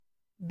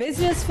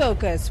Business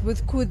Focus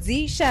with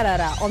Kudzie,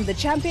 Sharara on the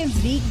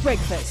Champions League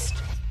Breakfast.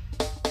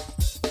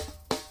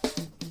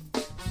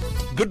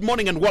 Good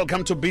morning and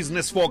welcome to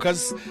Business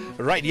Focus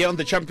right here on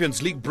the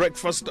Champions League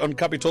Breakfast on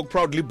Capital,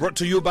 proudly brought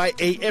to you by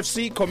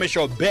AFC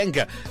Commercial Bank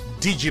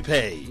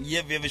DigiPay.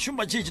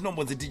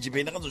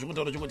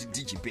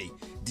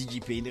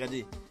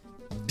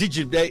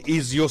 DigiPay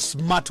is your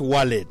smart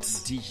wallet.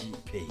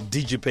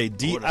 DigiPay,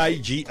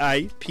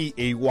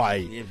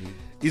 D-I-G-I-P-A-Y.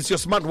 It's your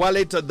smart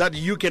wallet that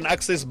you can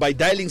access by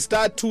dialing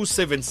star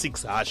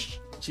 276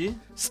 hash.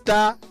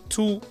 Star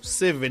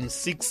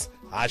 276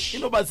 hash.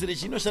 You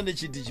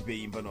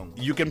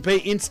can pay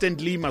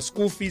instantly, my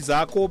school fees,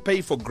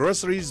 pay for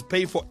groceries,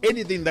 pay for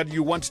anything that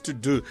you want to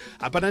do.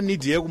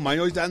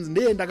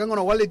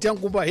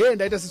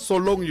 So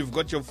long you've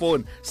got your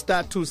phone,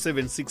 star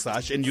 276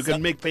 hash, and you can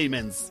make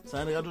payments.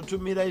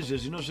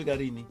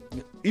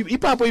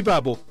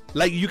 Ipapo.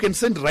 Like you can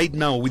send right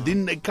now,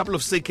 within a couple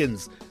of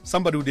seconds,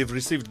 somebody would have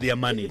received their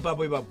money.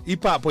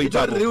 Ipapo.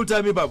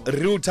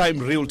 Real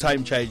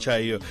time,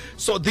 chai.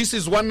 So this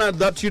is one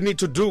that you need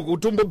to do.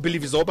 Utumbo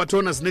believe is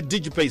Opatonas net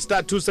DigiPay,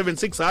 star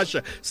 276 hash,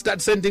 start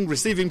sending,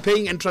 receiving,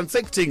 paying, and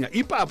transacting.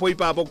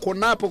 Ipapo,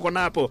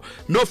 konapo.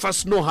 No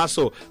fuss, no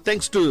hassle.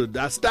 Thanks to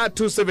star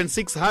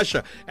 276 hash,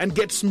 and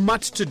get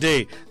smart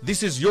today.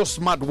 This is your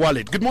smart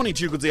wallet. Good morning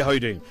to you, Kudzie. How are you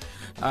doing?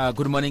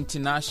 Good morning,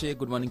 Tinashe.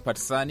 Good morning,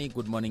 Patsani.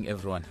 Good morning,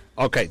 everyone.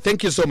 Okay,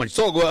 thank you so much.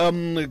 So,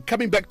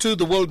 coming back to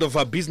the world of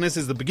business,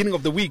 is the beginning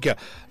of the week.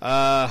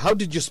 How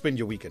did you spend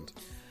your weekend?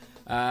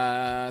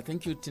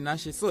 Thank you,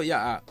 Tinashe. So,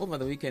 over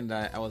the weekend,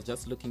 I was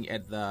just looking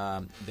at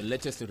the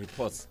latest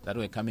reports that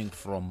were coming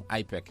from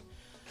IPEC.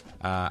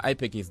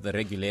 IPEC is the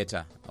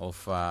regulator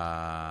of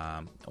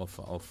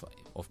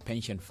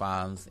pension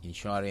funds,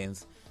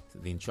 insurance,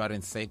 the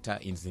insurance sector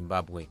in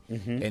Zimbabwe.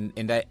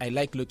 And I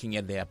like looking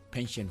at their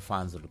pension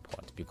funds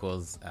report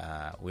because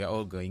we are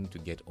all going to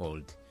get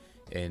old,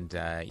 and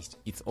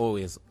it's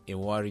always a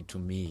worry to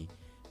me,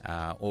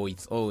 or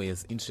it's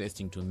always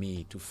interesting to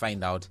me to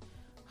find out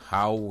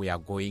how we are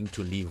going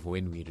to live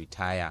when we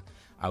retire.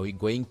 Are we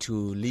going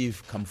to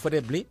live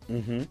comfortably,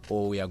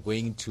 or we are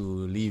going to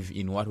live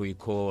in what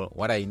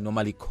I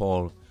normally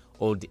call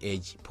old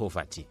age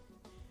poverty?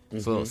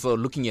 So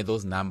looking at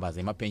those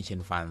numbers, my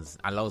pension funds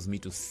allows me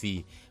to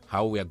see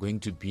how we are going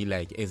to be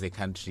like as a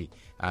country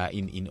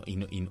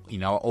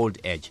in our old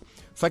age.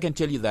 So I can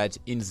tell you that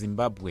in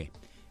Zimbabwe,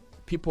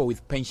 people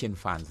with pension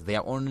funds,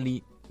 there are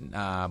only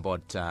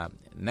about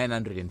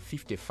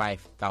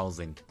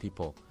 955,000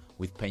 people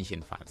with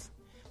pension funds.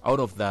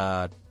 Out of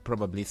the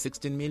probably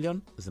 16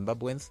 million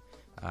Zimbabweans,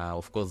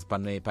 of course,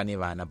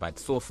 Panevana, but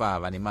so far,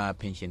 Vanema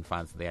pension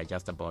funds, they are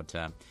just about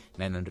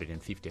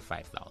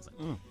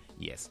 955,000.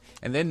 Yes.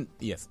 And then,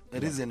 yes.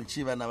 Reason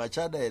chiva na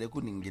vachada ere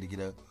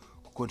kuningirikira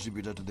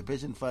contributor to the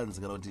pension funds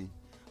kana kuti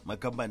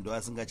makambani ndo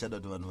asingachada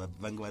kuti vanhu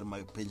vange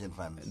vari pension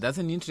funds. That's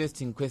an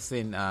interesting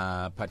question,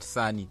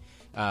 Patsani.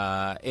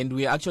 And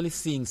we are actually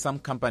seeing some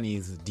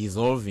companies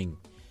dissolving,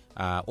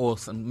 or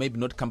maybe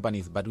not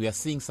companies, but we are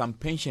seeing some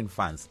pension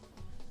funds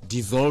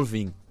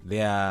dissolving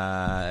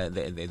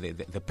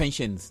the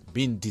pensions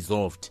being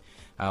dissolved.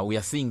 We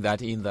are seeing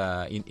that in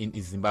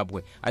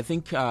Zimbabwe. I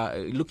think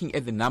looking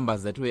at the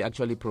numbers that were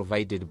actually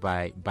provided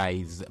by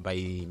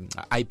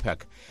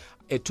IPEC,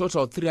 a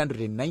total of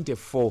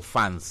 394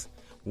 funds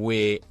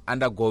were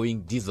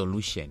undergoing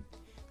dissolution,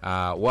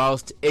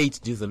 whilst 8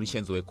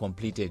 dissolutions were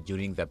completed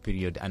during the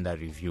period under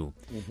review.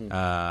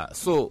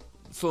 So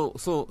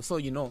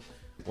you know.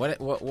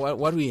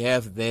 What we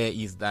have there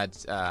is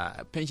that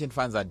pension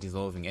funds are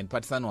dissolving, and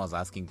Patsan was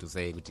asking to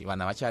say,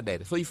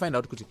 so you find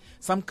out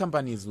some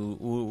companies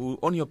who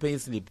on your pay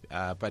slip,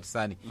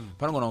 Patsani,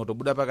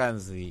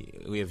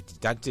 we have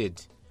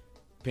deducted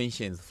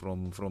pensions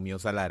from your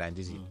salary and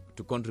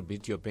to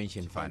contribute to your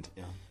pension fund.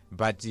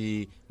 But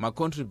my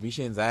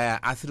contributions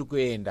are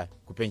asikuenda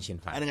ku pension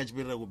fund.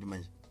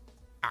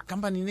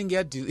 Company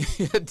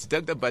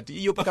deduct, but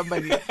your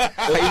company.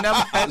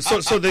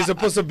 So there's a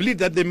possibility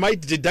that they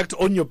might deduct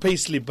on your pay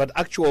slip, but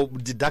actual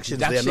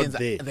deductions they are not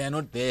there. They are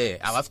not there.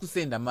 I was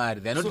saying they are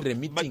not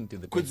remitting to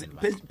the pension.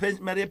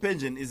 Maria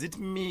pension, is it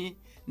me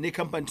ne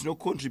company no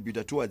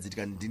contributor towards it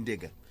can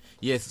dindega?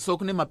 Yes, so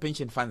kune ma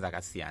pension funds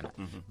akasiyana.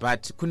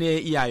 But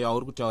kune iyayo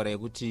auri kutaura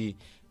kuti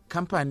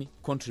company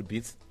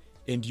contributes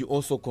and you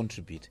also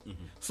contribute.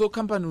 So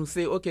company will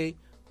say, okay,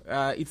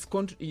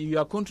 you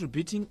are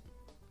contributing,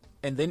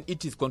 and then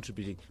it is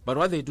contributing. But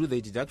what they do,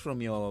 they deduct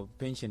from your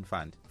pension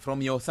fund,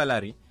 from your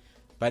salary.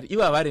 But if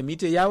you are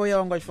remite yawe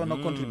yawangashifana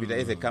contributor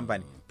as a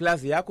company,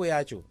 plus yako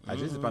yacho,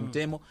 azizi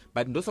pamtemo,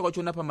 but ndosa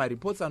kwachona pa ma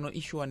reports are no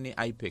issue on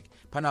IPEC.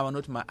 Pana are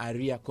not ma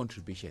area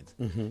contributions.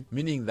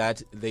 Meaning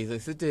that there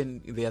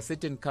are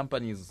certain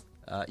companies,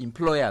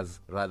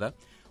 employers rather,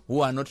 who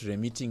are not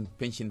remitting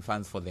pension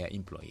funds for their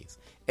employees.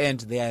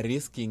 And they are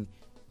risking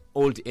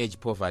old age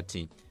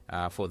poverty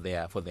for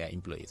their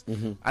employees.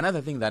 Another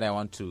thing that I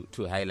want to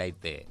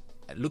highlight there,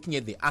 looking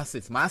at the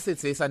assets, my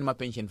assets is my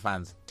pension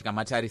funds,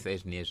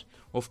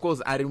 of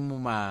course, are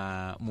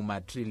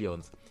muma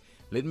trillions.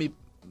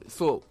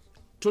 So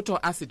total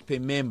asset per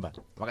member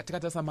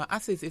vakatakatasa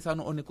ma-assets ese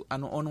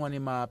anoonwa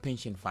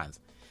nema-pension funds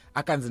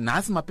akanzi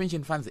nhasi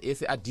ma-pension funds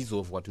ese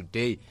adissolvwa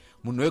today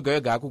munhu wega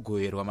wega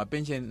akugoverwa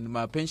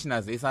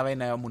ma-pensioners ese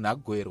avainayo munhu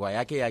akugoverwa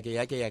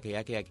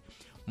yake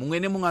mumwe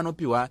nemumwe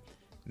anopiwa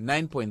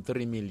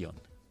 9.3 million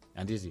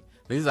handiti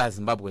these are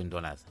Zimbabwean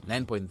dollars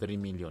 9.3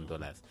 million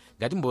dollars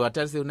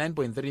ngatimbovatarise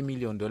 9.3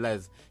 million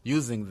dollars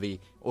using the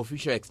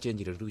official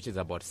exchange rate which is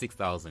about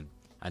 6,000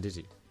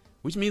 handiti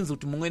which means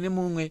kuti mumwe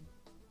nemumwe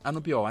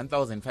anopiwa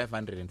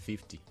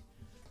 1,550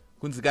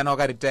 kunzi kana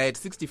wakaretired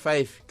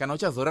 65 kana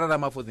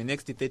uchazorarama for the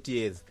next 30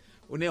 years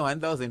une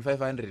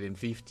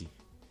 1,550.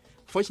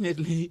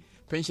 Fortunately,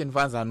 pension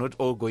funds are not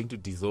all going to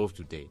dissolve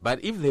today.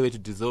 But if they were to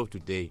dissolve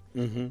today,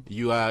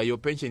 your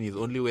pension is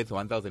only worth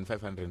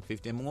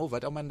 1,550. And moreover,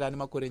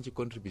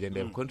 contribute, and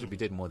they have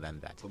contributed more than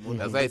that.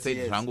 That's why I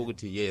said,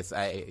 yes,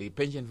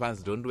 pension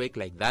funds don't work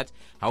like that.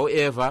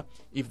 However,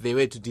 if they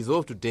were to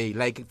dissolve today,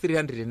 like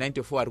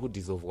 394 could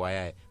dissolve.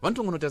 Why? Want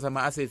to notice some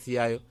assets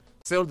here,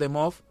 sell them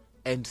off,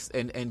 and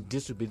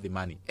distribute the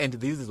money, and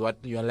this is what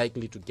you are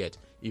likely to get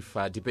if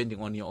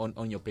depending on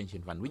your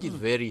pension fund, which is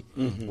very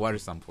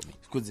worrisome for me.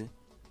 Kudzie.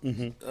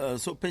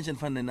 So pension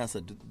fund and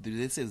NASA, do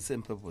they serve the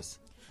same purpose?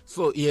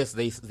 So yes,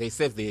 they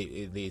serve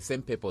the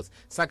same purpose.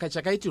 Saka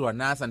chakaitirwa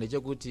NASA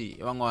ndechekuti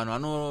vamwe vanhu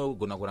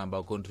vanogona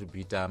kuramba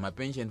contributor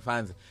mapension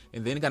funds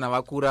and then kana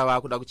vakura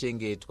vakuda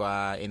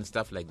kuchengetwa and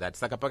stuff like that.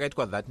 Saka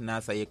pakaitwa that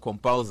NASA ye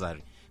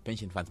compulsory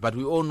pension funds, but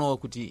we all know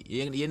kuti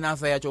ye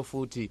NASA yacho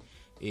futi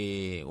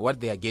what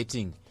they are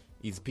getting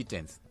is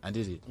pittance, and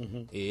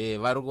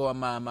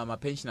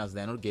pensioners,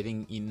 they are not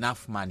getting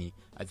enough money.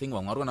 I think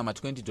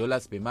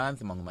 $20 per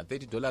month,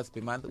 $30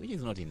 per month, which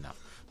is not enough.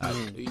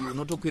 You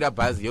not to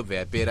buzz your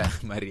pera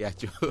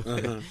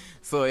mariacho.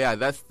 So yeah,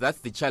 that's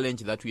the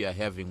challenge that we are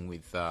having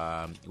with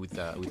the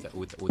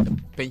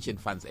pension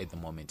funds at the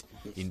moment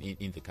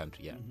in the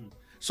country. Yeah.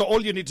 So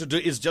all you need to do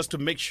is just to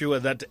make sure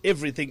that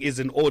everything is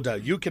in order.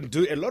 You can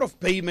do a lot of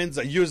payments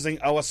using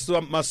our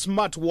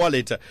smart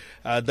wallet.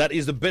 That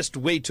is the best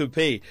way to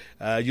pay.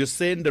 You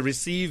send,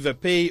 receive,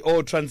 pay,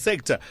 or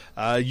transact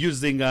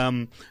using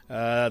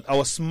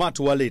our smart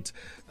wallet.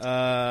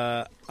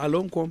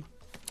 Alonkom.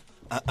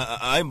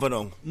 Hayi mfana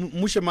wangu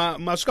mushe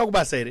masvika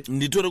kubasa here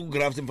nditore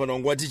kugraft mfana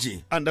wangu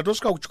watichi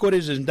ndatosvika kuchikoro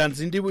izvi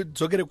ndanzi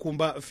ndidzokere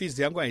kumba fees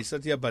yangu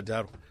haisati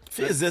yabhadharwa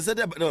fees yasati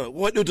yabhadharwa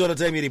wadi utora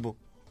time iripo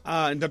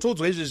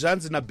ndatodzwa izvi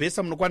zvanzi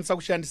nabhesa munokwanisa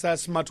kushandisa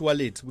smart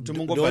wallet kuti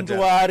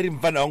mungobhadhara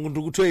mfana wangu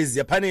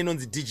ndikutoiziya pane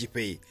inonzi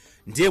digipay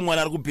ndiye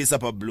mwana ari kupisa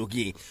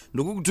pabloki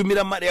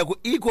ndikukutumira mari yako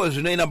iko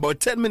zvino in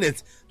about 10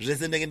 minutes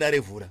zvese ndenge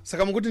ndarevhura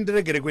saka mukuti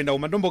ndiregere kuenda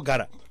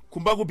umandombogara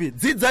kumba kupi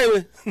dzidza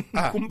iwe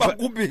kumba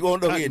kupi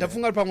kwaundokuenda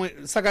ndafunga pamwe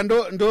saka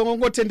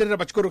ndongotenderera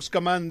pachikoro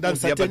kusvika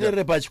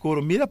mandanziyatenderere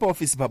pachikoro mira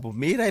paofisi papo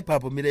mira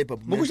ipapo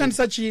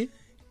mukushandisa chii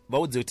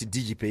vaudze kuti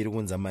digipay iri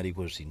kuunza mari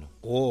iko zvino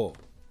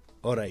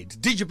All right.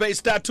 DigiPay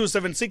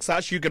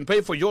 *276#. You can pay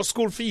for your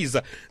school fees.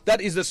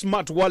 That is the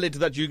smart wallet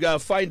that you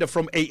find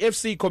from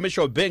AFC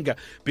Commercial Bank.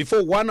 Be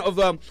one of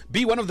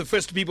the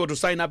first people to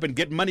sign up and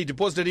get money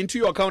deposited into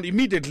your account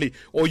immediately.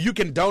 Or you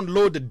can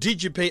download the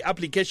DigiPay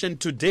application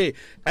today,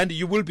 and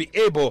you will be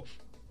able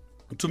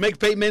to make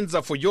payments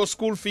for your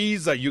school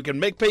fees. You can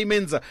make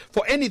payments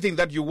for anything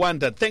that you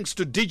want. Thanks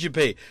to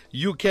DigiPay,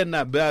 you can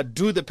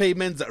do the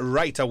payments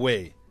right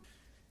away.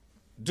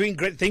 Doing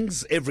great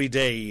things every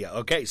day.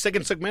 Okay,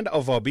 second segment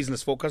of our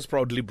Business Focus,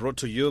 proudly brought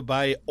to you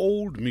by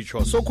Old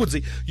Mutual. So,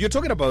 Kudzie, you're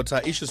talking about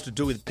issues to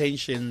do with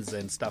pensions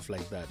and stuff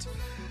like that.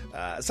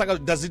 Saka,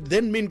 does it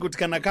then mean that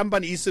can a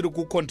company is to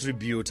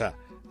contribute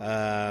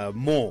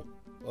more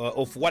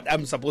of what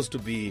I'm supposed to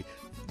be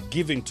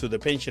giving to the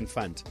pension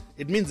fund?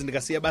 It means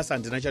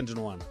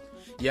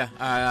yeah,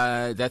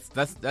 that's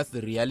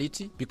the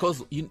reality,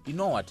 because you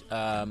know what,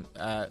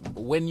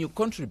 when you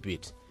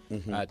contribute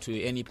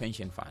to any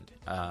pension fund,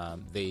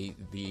 they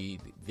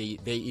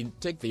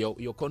take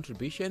your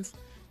contributions,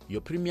 your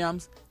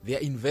premiums, they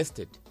are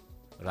invested,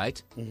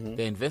 right?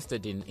 They're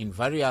invested in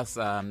various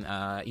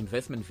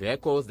investment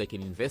vehicles. They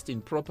can invest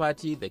in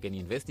property, they can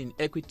invest in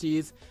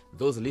equities,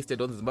 those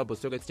listed on the Zimbabwe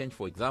Stock Exchange,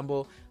 for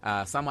example.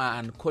 Some are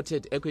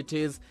unquoted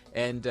equities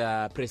and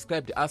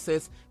prescribed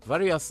assets,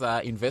 various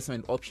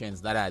investment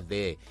options that are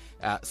there.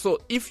 So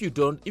if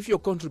your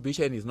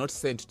contribution is not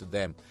sent to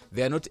them,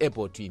 they are not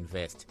able to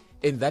invest,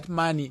 and that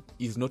money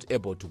is not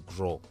able to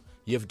grow.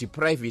 You have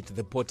deprived it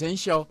the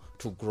potential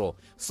to grow.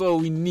 So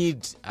we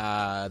need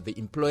the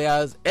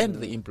employers and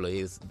the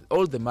employees,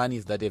 all the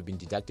monies that have been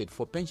deducted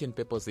for pension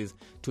purposes,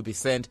 to be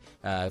sent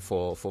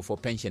for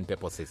pension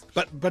purposes.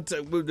 But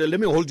let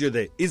me hold you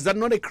there. Is that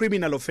not a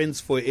criminal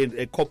offense for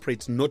a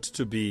corporate not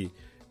to be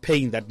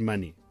paying that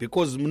money?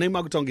 Because if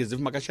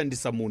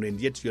makashandisa munhu and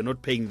yet you're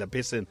not paying the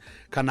person,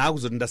 kana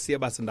akuzoti ndasiya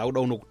basa ndauda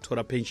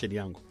unokutora pension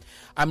yangu.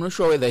 I'm not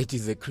sure whether it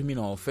is a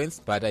criminal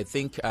offense, but I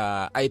think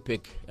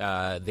IPEC,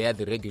 they are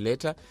the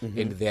regulator,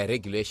 and there are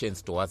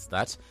regulations towards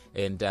that,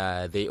 and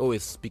they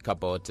always speak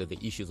about the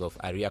issues of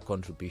area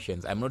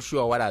contributions. I'm not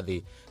sure what are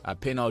the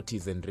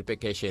penalties and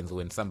repercussions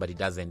when somebody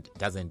doesn't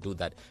do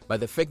that, but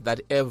the fact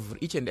that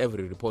each and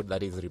every report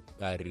that is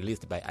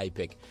released by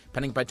IPEC,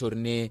 panning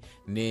patorne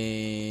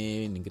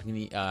ne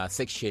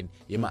section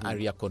yema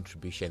area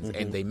contributions,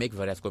 and they make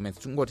various comments.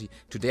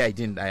 Today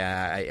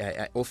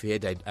I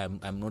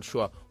offhand I'm not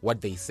sure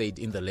what they said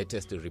in the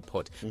latest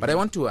report, but I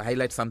want to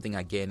highlight something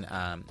again,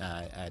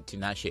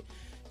 Tinashe.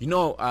 You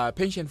know,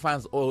 pension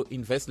funds all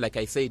invest, like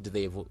I said,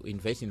 they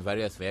invest in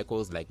various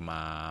vehicles like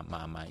my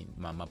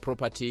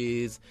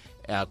properties,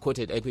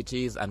 quoted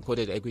equities,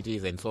 unquoted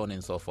equities, and so on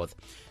and so forth.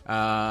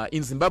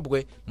 In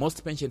Zimbabwe,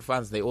 most pension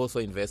funds, they also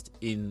invest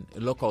in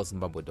local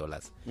Zimbabwe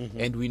dollars.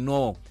 And we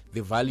know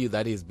the value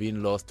that is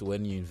being lost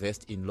when you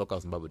invest in local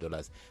Zimbabwe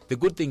dollars. The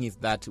good thing is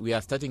that we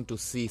are starting to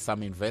see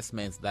some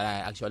investments that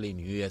are actually in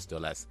US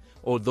dollars,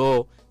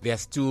 although they are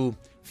still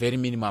very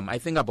minimum. I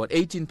think about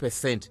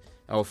 18%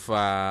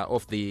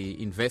 of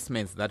the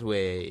investments that were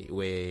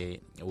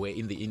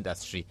in the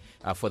industry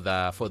for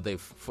the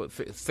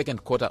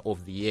second quarter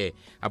of the year,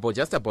 about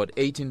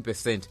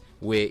 18%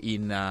 were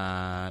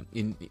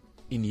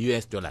in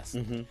US dollars.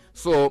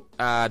 So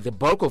the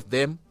bulk of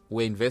them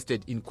were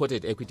invested in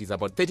quoted equities.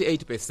 About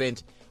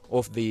 38%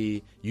 of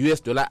the US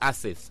dollar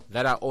assets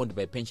that are owned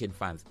by pension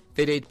funds,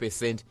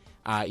 38%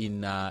 are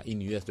in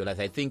US dollars.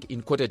 I think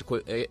in quoted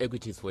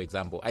equities, for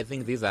example, I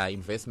think these are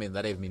investments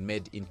that have been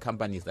made in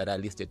companies that are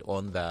listed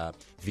on the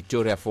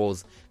Victoria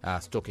Falls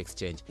Stock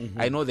Exchange.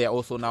 I know they are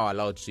also now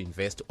allowed to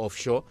invest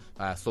offshore,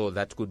 so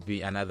that could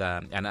be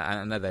another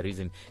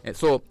reason. And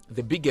so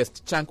the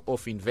biggest chunk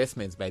of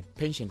investments by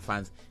pension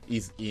funds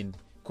is in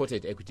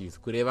quoted equities,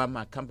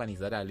 companies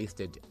that are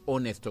listed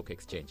on a stock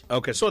exchange.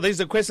 Okay, so there's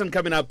a question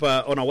coming up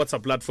on our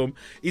WhatsApp platform.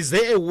 Is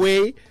there a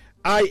way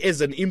I, as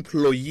an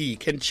employee,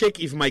 can check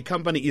if my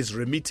company is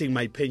remitting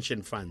my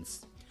pension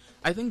funds?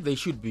 I think there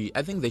should be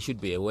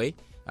a way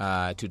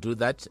to do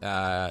that.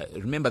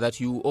 Remember that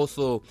you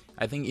also,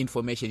 I think,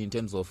 information in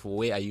terms of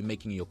where are you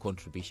making your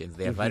contributions.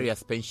 There are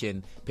various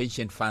pension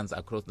funds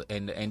across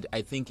and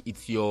I think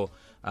it's your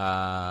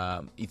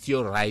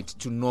right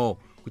to know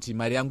kuti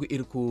mari yangu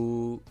iri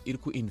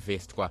ku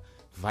invest kwa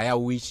via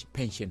which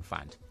pension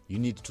fund. You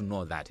need to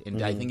know that,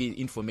 and I think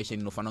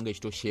information inofanira kunge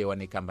ichitosharewa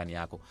necompany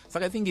yako. So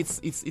I think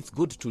it's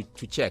good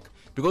to check,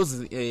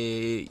 because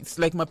it's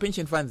like my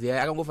pension funds here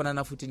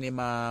akangofanana futi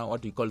nema,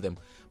 what do you call them,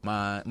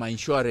 my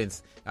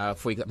insurance,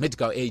 for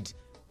medical aid,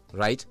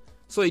 right?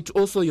 So it's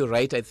also your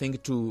right, I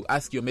think, to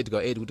ask your medical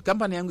aid kuti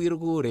company yangu iri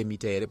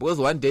kuremita here, because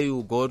one day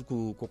you go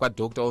kwa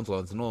doctor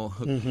once no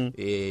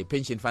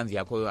pension funds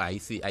yako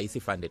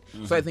haisi funded.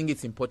 So I think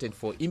it's important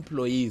for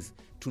employees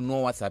to know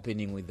what's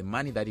happening with the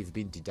money that is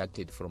being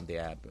deducted from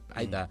their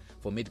either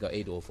for medical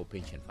aid or for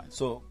pension funds.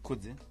 So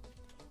Kudzie,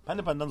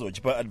 pane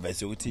pandanzochipa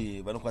advice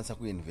yokuti vanokwanisa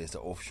kuinvesta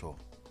offshore.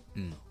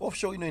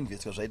 Offshore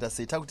inoinvesta zvaita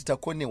sei, takuti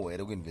takonewa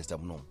here kuinvesta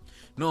munomu?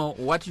 No,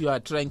 what you are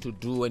trying to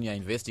do when you are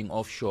investing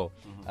offshore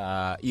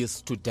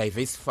is to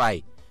diversify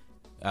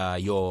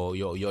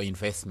your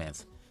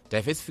investments.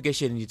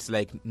 Diversification, it's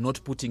like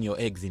not putting your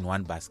eggs in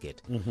one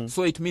basket.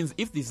 So it means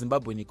if the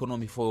Zimbabwean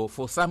economy for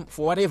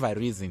whatever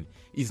reason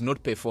is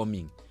not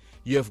performing,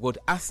 you have got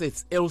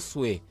assets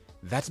elsewhere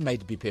that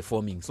might be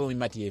performing. So we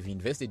might have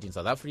invested in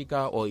South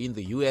Africa or in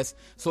the US,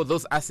 so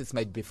those assets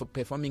might be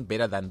performing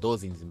better than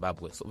those in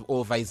Zimbabwe,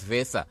 or vice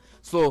versa.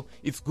 So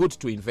it's good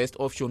to invest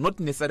offshore, not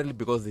necessarily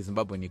because the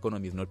Zimbabwean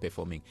economy is not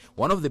performing.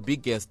 One of the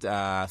biggest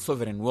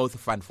sovereign wealth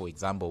fund, for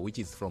example, which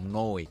is from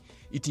Norway,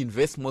 it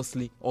invests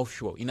mostly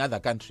offshore in other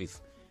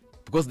countries,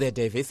 because they're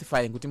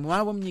diversifying.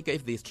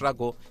 If they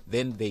struggle,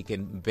 then they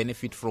can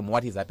benefit from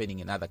what is happening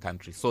in other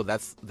countries. So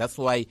that's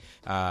why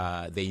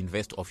they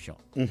invest offshore.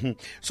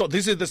 So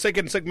this is the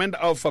second segment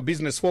of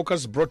Business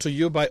Focus, brought to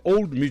you by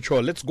Old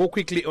Mutual. Let's go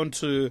quickly on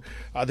to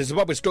the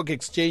Zimbabwe Stock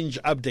Exchange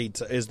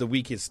update as the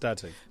week is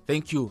starting.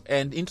 Thank you.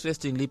 And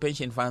interestingly,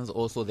 pension funds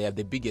also, they are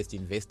the biggest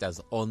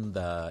investors on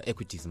the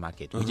equities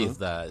market, which is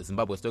the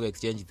Zimbabwe Stock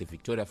Exchange, the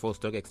Victoria Falls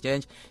Stock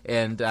Exchange.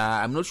 And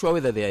I'm not sure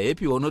whether they are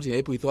happy or not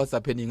happy with what's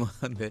happening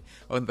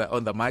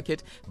on the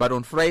market, but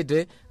on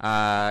Friday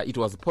it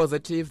was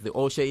positive. The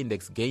all share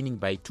index gaining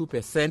by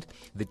 2%,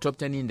 the top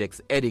 10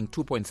 index adding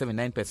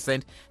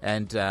 2.79%,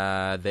 and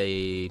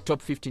the top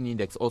 15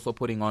 index also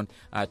putting on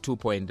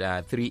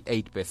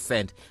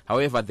 2.38%.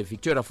 However, the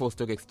Victoria Falls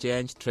Stock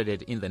Exchange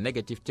traded in the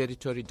negative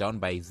territory, down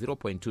by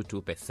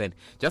 0.22%.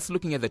 Just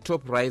looking at the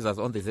top risers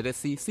on the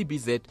ZSC,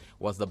 CBZ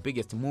was the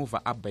biggest mover,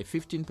 up by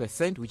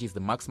 15%, which is the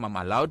maximum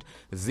allowed.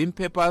 Zim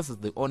Papers,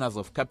 the owners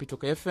of Capital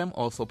FM,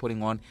 also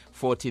putting on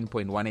 14%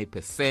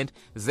 10.18%,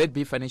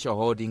 ZB Financial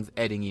Holdings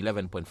adding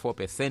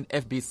 11.4%,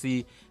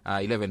 FBC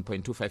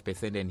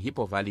 11.25%, and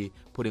Hippo Valley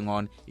putting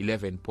on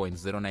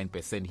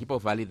 11.09%. Hippo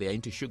Valley, they are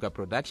into sugar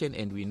production,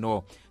 and we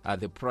know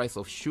the price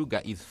of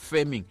sugar is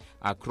firming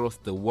across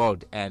the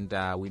world, and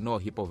we know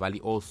Hippo Valley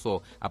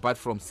also, apart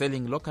from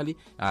selling locally,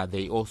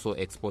 they also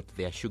export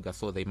their sugar,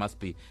 so they must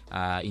be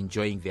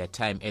enjoying their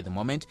time at the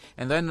moment.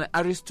 And then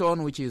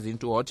Ariston, which is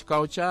into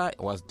horticulture,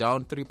 was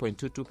down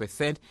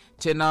 3.22%.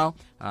 Tenau,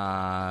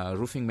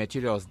 roofing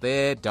materials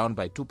there, down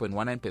by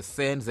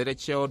 2.19%.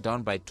 ZHL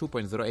down by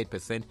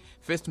 2.08%.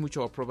 First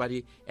Mutual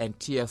Property and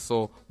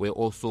TSO were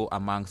also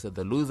amongst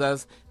the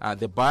losers.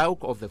 The bulk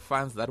of the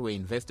funds that were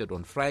invested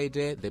on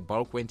Friday, the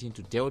bulk went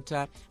into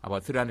Delta,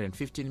 about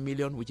 315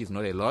 million, which is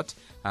not a lot.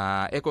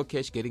 Eco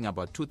Cash getting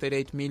about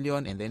 238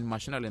 million, and then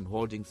National and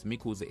Holdings,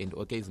 Mikuze and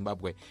OK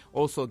Zimbabwe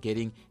also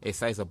getting a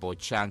sizable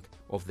chunk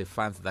of the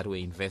funds that were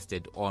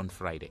invested on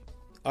Friday.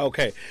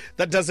 Okay,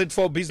 that does it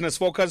for Business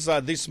Focus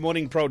this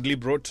morning, proudly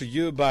brought to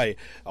you by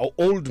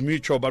Old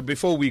Mutual. But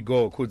before we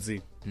go,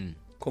 Kudzie,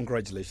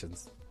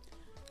 congratulations.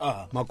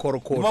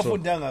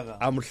 Makorokoto.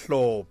 I'm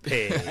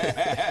Amhlope.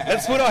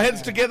 Let's put our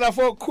hands together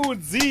for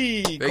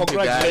Kudzie.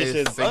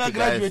 Congratulations.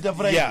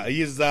 Yeah,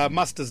 his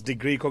master's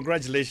degree.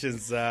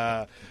 Congratulations.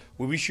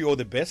 We wish you all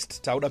the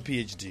best. Tauda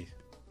PhD.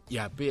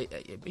 Yeah,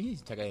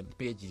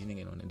 PhD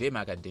name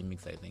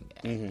academics, I think.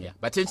 Yeah,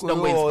 but don't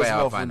go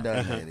inspire fun.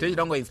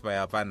 Don't go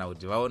inspire fun now.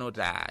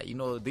 You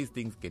know, these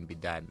things can be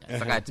done.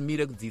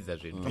 Congratulations.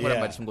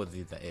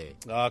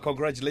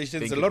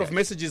 Thank A you, lot guys. of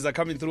messages are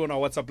coming through on our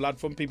WhatsApp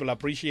platform. People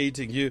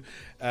appreciating you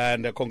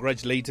and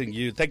congratulating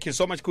you. Thank you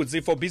so much,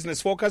 Kudzie, for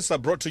Business Focus,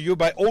 brought to you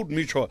by Old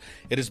Mutual.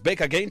 It is back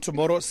again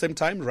tomorrow, same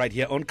time, right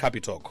here on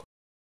Capitalk.